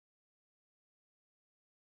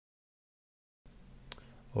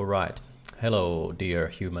Alright, hello dear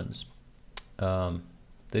humans.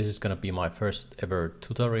 This is gonna be my first ever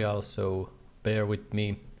tutorial, so bear with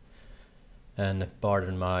me and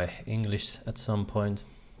pardon my English at some point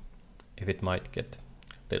if it might get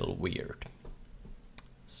a little weird.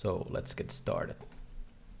 So let's get started.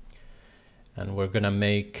 And we're gonna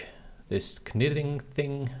make this knitting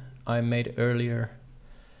thing I made earlier,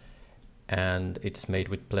 and it's made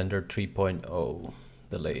with Blender 3.0,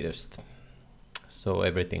 the latest. So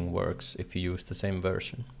everything works if you use the same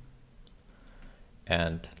version.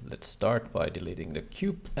 And let's start by deleting the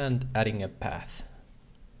cube and adding a path.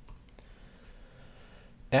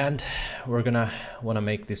 And we're gonna wanna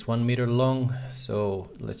make this 1 meter long,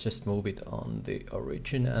 so let's just move it on the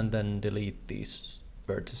origin and then delete these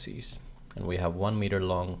vertices. And we have 1 meter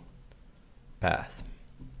long path.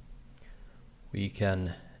 We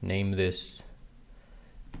can name this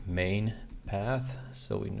main path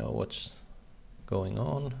so we know what's going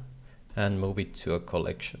on, and move it to a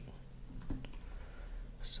collection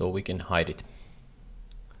so we can hide it.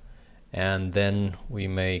 And then we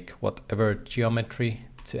make whatever geometry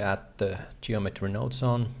to add the geometry nodes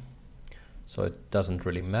on, so it doesn't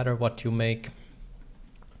really matter what you make,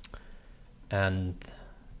 and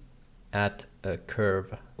add a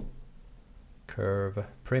curve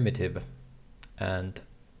primitive and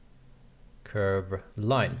curve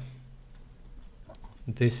line.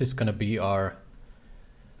 This is gonna be our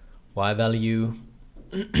y value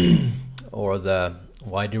or the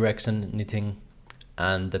y direction knitting,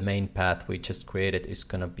 and the main path we just created is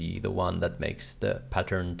gonna be the one that makes the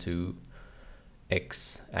pattern to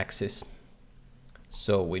x axis.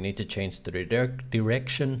 So we need to change the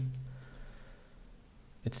direction.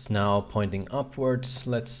 It's now pointing upwards.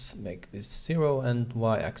 Let's make this 0 and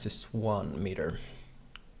y axis 1 meter.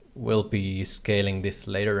 We'll be scaling this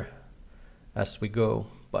later as we go,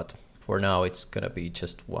 but for now it's gonna be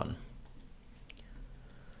just 1.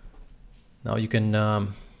 Now you can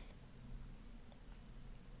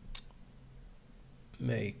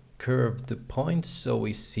make curve the points so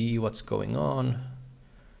we see what's going on.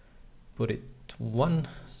 Put it 1.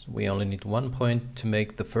 We only need 1 point to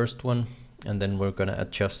make the first one, and then we're gonna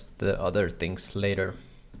adjust the other things later.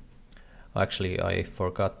 Actually, I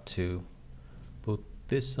forgot to put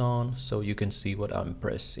this on so you can see what I'm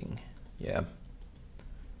pressing. Yeah.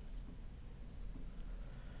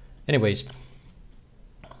 Anyways,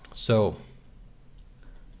 so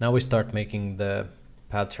now we start making the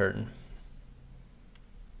pattern.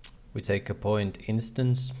 We take a point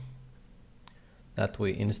instance that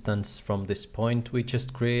we instance from this point we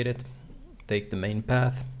just created. Take the main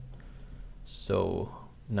path. So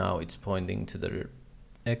now it's pointing to the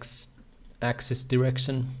x-axis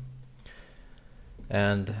direction.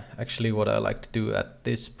 And actually what I like to do at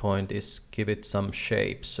this point is give it some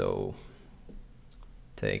shape. So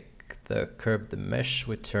take the curve the mesh,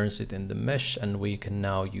 which turns it in the mesh, and we can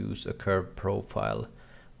now use a curve profile,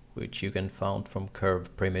 which you can find from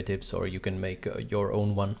curve primitives, or you can make your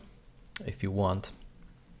own one if you want.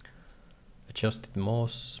 Adjust it more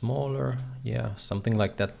smaller, yeah, something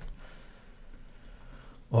like that.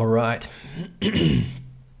 All right.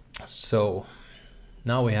 So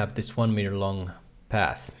now we have this 1 meter long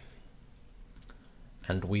path,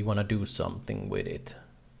 and we want to do something with it,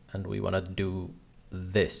 and we want to do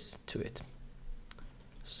this to it.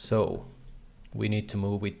 So we need to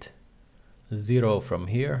move it 0 from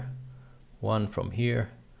here, 1 from here,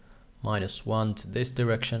 -1 to this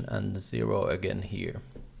direction, and 0 again here.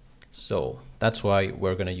 So that's why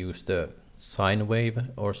we're gonna use the sine wave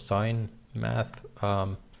or sine math.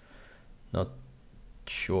 Not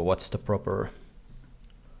sure what's the proper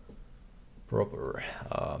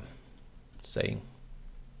saying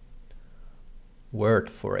word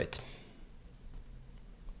for it.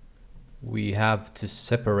 We have to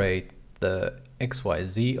separate the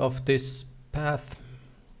XYZ of this path.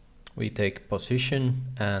 We take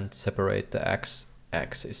position and separate the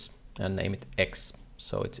x-axis and name it X,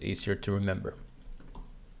 so it's easier to remember.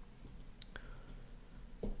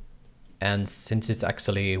 And since it's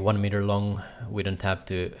actually 1 meter long, we don't have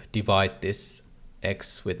to divide this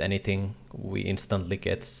X with anything. We instantly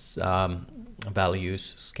get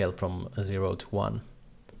values scaled from 0 to 1.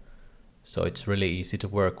 So it's really easy to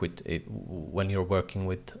work with it when you're working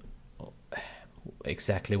with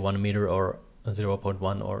exactly 1 meter or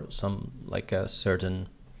 0.1 or some like a certain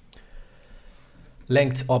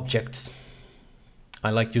length objects.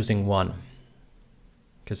 I like using 1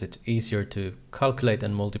 because it's easier to calculate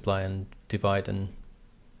and multiply and divide. And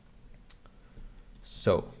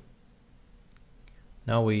so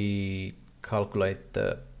now we calculate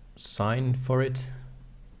the sine for it.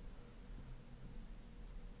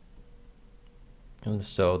 And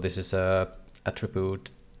so this is a attribute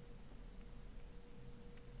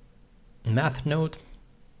math node.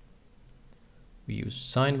 We use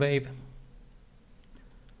sine wave,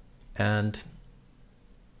 and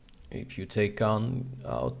if you take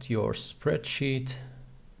out your spreadsheet,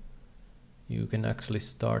 you can actually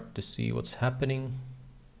start to see what's happening.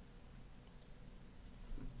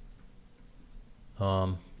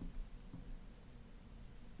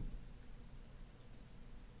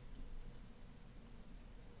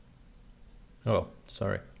 Oh,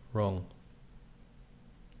 sorry, wrong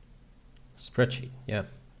spreadsheet. Yeah.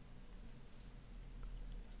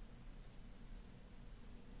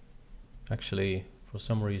 Actually, for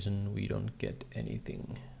some reason we don't get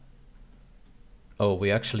anything. Oh,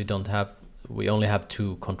 we actually don't have, we only have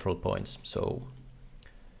 2 control points. So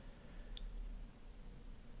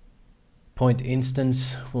point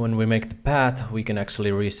instance, when we make the path, we can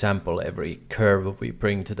actually resample every curve we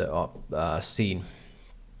bring to the scene.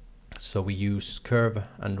 So we use curve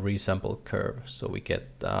and resample curve, so we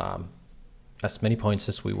get as many points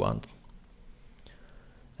as we want.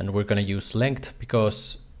 And we're gonna use length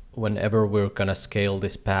because whenever we're gonna scale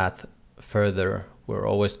this path further, we're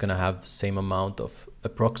always gonna have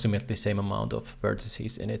approximately same amount of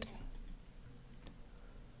vertices in it.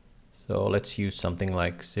 So let's use something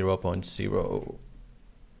like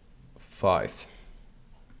 0.05.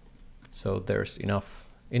 So there's enough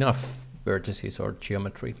vertices or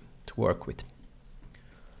geometry to work with.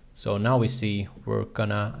 So now we see we're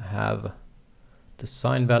gonna have the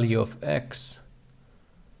sine value of x.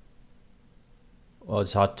 Well,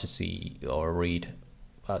 it's hard to see or read,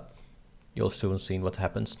 but you'll soon see what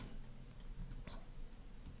happens.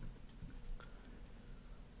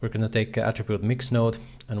 We're gonna take attribute mix node,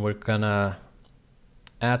 and we're gonna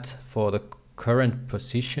add for the current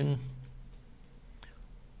position.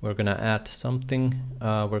 We're gonna add something.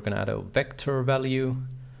 We're gonna add a vector value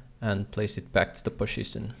and place it back to the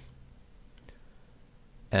position.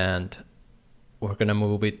 And we're gonna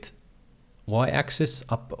move it y-axis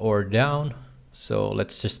up or down. So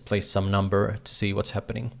let's just place some number to see what's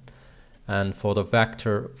happening. And for the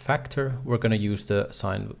vector factor, we're gonna use the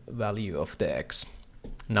sine value of the x.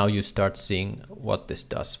 Now you start seeing what this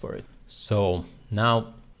does for it. So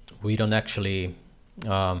now we don't actually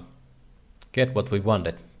get what we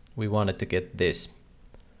wanted. We wanted to get this.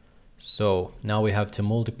 So now we have to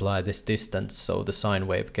multiply this distance so the sine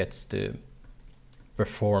wave gets to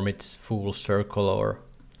perform its full circle or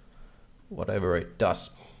whatever it does.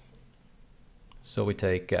 So we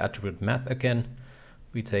take attribute math again.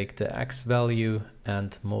 We take the x value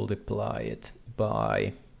and multiply it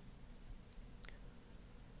by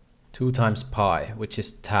 2 times pi, which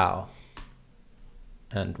is tau.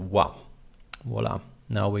 And wow, voila,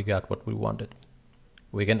 now we got what we wanted.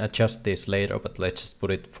 We can adjust this later, but let's just put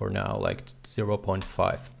it for now like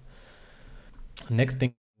 0.5. Next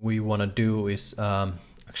thing we want to do is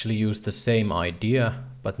actually use the same idea,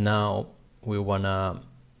 but now we want to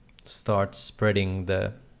start spreading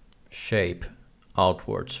the shape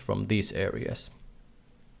outwards from these areas.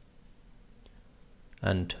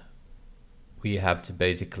 And we have to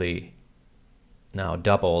basically now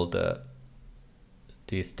double the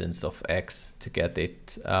distance of x to get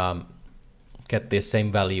it get the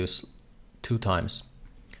same values 2 times.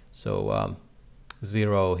 So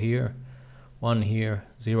 0 here, 1 here,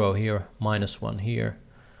 0 here, -1 here,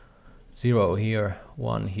 0 here,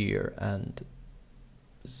 1 here, and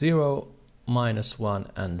 0, -1,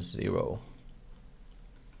 and 0.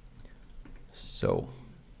 So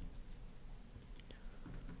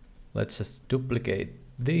let's just duplicate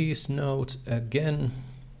these nodes again,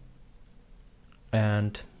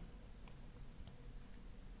 and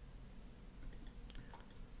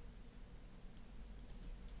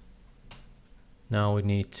now we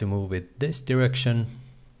need to move it this direction,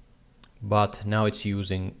 but now it's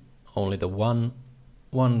using only the one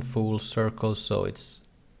full circle, so it's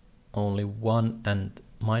only 1 and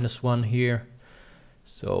 -1 here.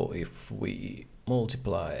 So if we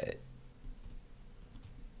multiply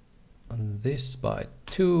this by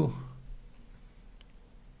 2,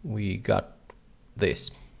 we got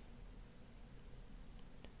this.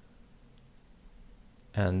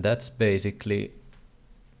 And that's basically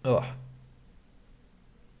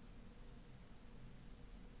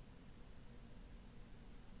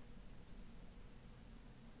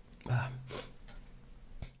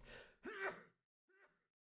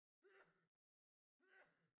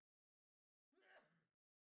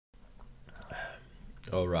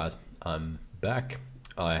Alright, I'm back.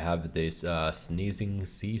 I have these sneezing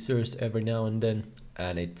seizures every now and then,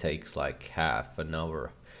 and it takes like half an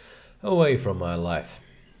hour away from my life.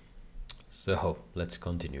 So let's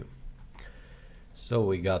continue. So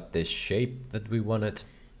we got this shape that we wanted,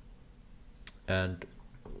 and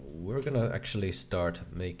we're gonna actually start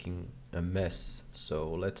making a mess.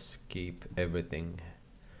 So let's keep everything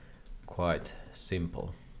quite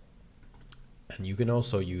simple. And you can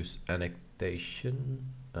also use annotation.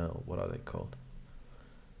 What are they called?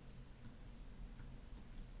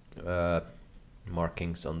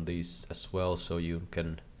 Markings on these as well, so you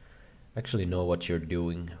can actually know what you're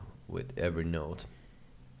doing with every node.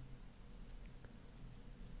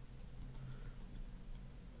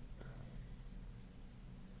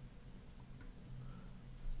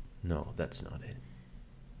 No, that's not it.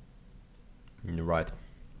 Right.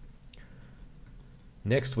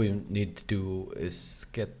 Next we need to do is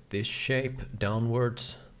get this shape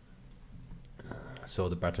downwards so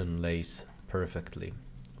the pattern lays perfectly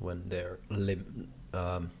when they're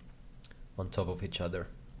on top of each other.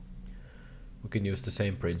 We can use the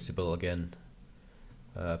same principle again,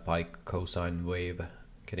 pi cosine wave,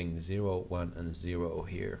 getting 0, 1 and 0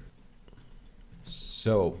 here.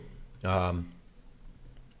 So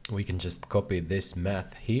we can just copy this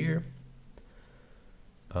math here.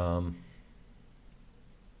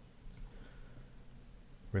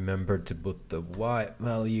 Remember to put the y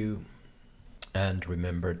value and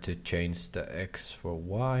remember to change the x for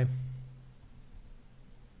y.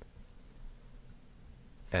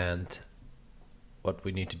 And what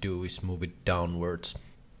we need to do is move it downwards.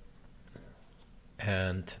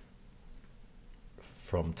 And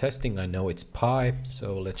from testing I know it's pi,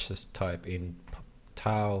 so let's just type in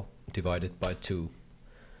tau divided by 2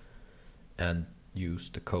 and use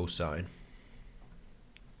the cosine.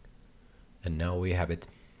 And now we have it,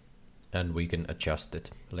 and we can adjust it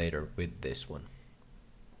later with this one.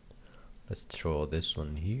 Let's draw this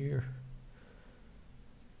one here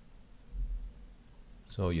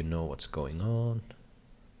so you know what's going on.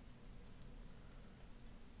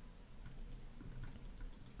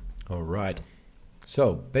 Alright,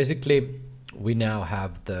 so basically we now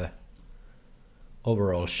have the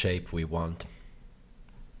overall shape we want,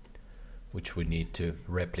 which we need to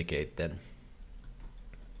replicate then.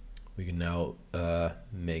 We can now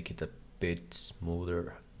make it a bit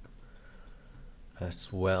smoother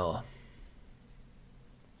as well.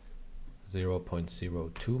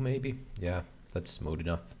 0.02 maybe, yeah, that's smooth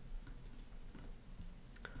enough.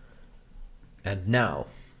 And now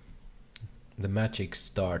the magic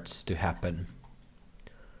starts to happen.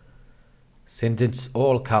 Since it's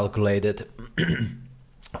all calculated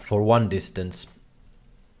for one distance,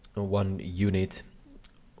 one unit,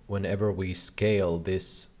 whenever we scale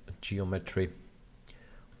this geometry,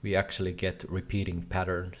 we actually get repeating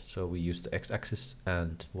pattern. So we use the x-axis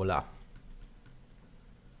and voila.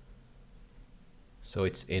 So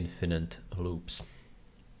it's infinite loops.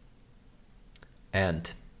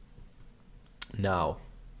 And now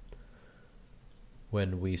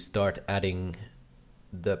when we start adding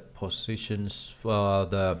the positions,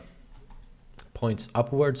 the points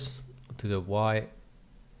upwards to the y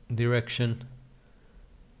direction,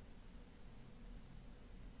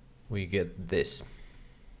 we get this.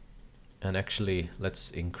 And actually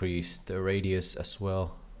let's increase the radius as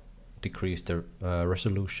well, decrease the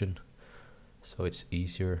resolution so it's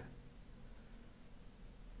easier,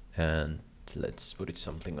 and let's put it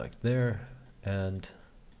something like there and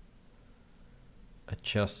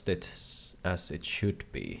adjust it as it should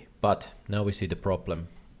be. But now we see the problem,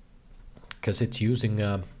 because it's using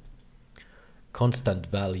a constant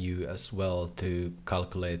value as well to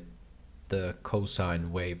calculate the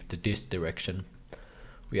cosine wave to this direction.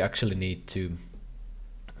 We actually need to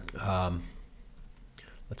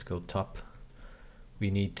let's go top. We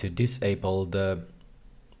need to disable the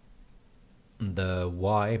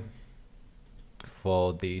y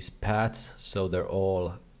for these paths, so they're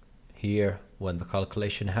all here when the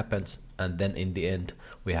calculation happens, and then in the end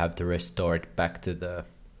we have to restore it back to the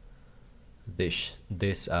this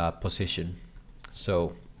position.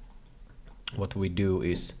 So what we do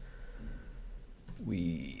is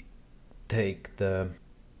we take the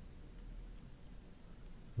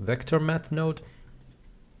vector math node,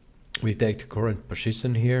 we take the current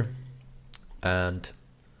position here and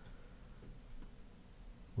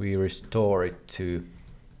we restore it to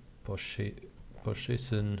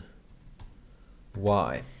position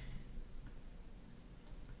y,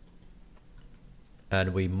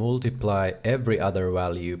 and we multiply every other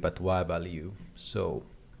value but y value. So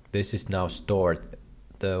this is now stored,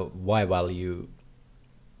 the y value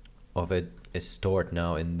of it is stored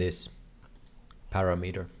now in this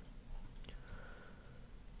parameter.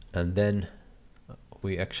 And then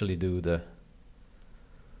we actually do the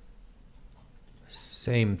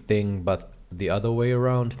same thing but the other way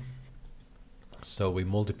around. So we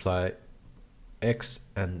multiply x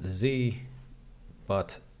and z,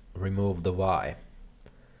 but remove the y.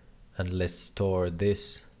 And let's store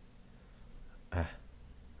this.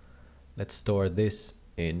 Let's store this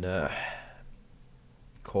in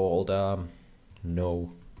called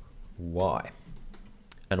no y,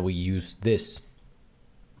 and we use this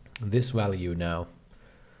value now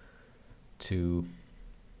to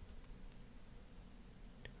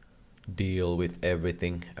deal with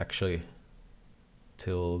everything, actually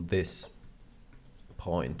till this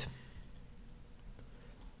point.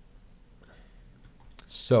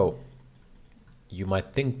 So you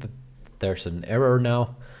might think that there's an error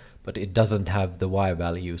now, but it doesn't have the y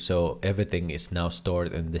value, so everything is now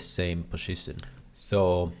stored in the same position.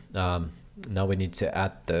 So now we need to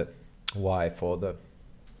add the y for the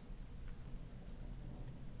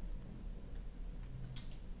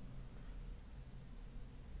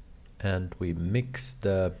and we mix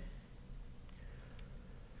the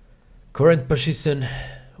current position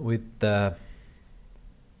with the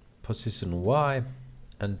position y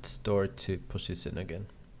and store it to position again,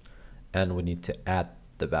 and we need to add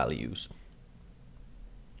the values.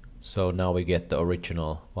 So now we get the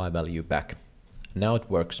original y value back. Now it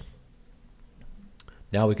works.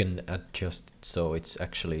 Now we can adjust it so it's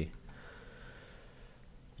actually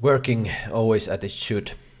working always as it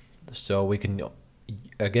should. So we can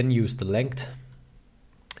again use the length,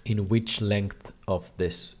 in which length of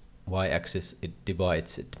this y-axis it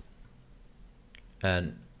divides it,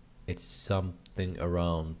 and it's something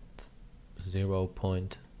around 0.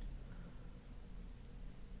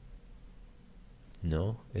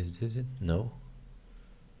 No, is this it? No,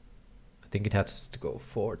 I think it has to go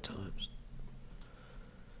 4 times.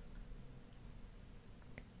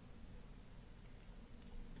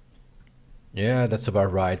 Yeah, that's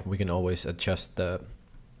about right. We can always adjust the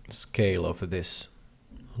scale of this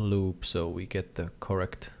loop so we get the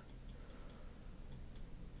correct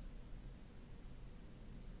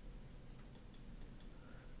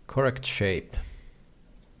shape.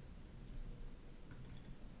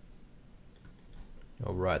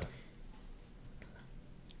 All right.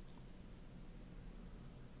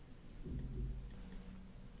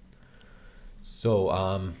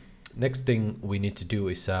 So next thing we need to do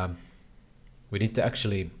is we need to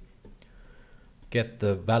actually get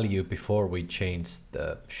the value before we change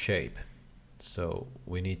the shape. So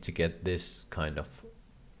we need to get this kind of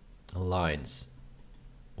lines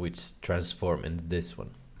which transform into this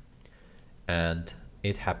one, and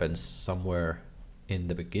it happens somewhere in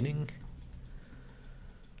the beginning.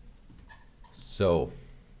 So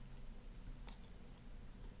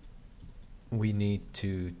we need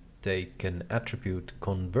to take an attribute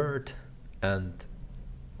convert and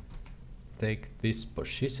take this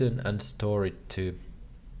position and store it to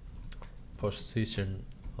position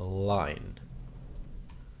line.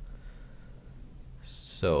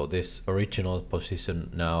 So this original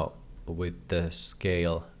position now with the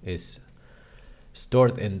scale is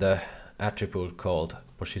stored in the attribute called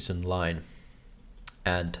position line,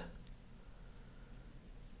 and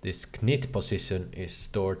this knit position is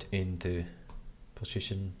stored into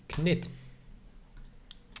position knit.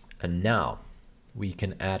 And now we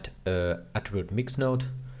can add a attribute mix node,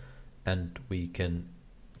 and we can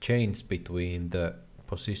change between the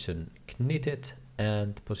position knitted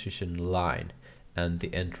and position line, and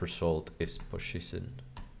the end result is position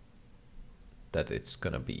that it's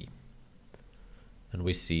gonna be. And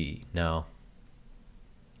we see now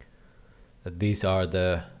that these are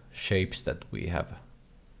the shapes that we have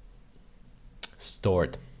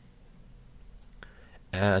stored.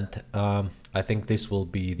 And I think this will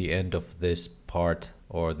be the end of this part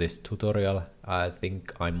or this tutorial. I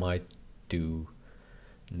think I might do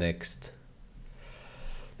next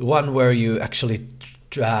the one where you actually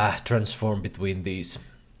transform between these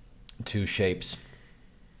two shapes.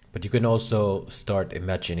 But you can also start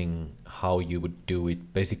imagining how you would do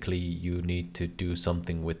it. Basically, you need to do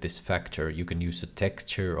something with this factor. You can use a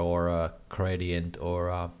texture or a gradient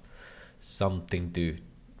or something to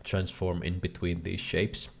transform in between these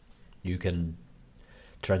shapes. You can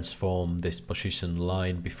transform this position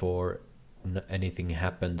line before anything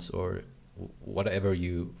happens, or whatever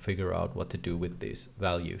you figure out what to do with these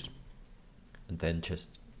values, and then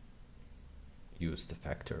just use the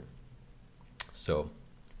factor. So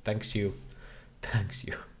thank you.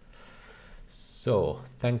 So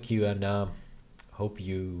thank you, and hope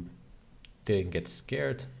you didn't get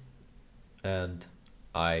scared, and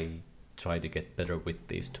I try to get better with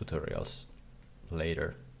these tutorials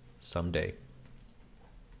later someday.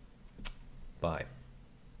 Bye.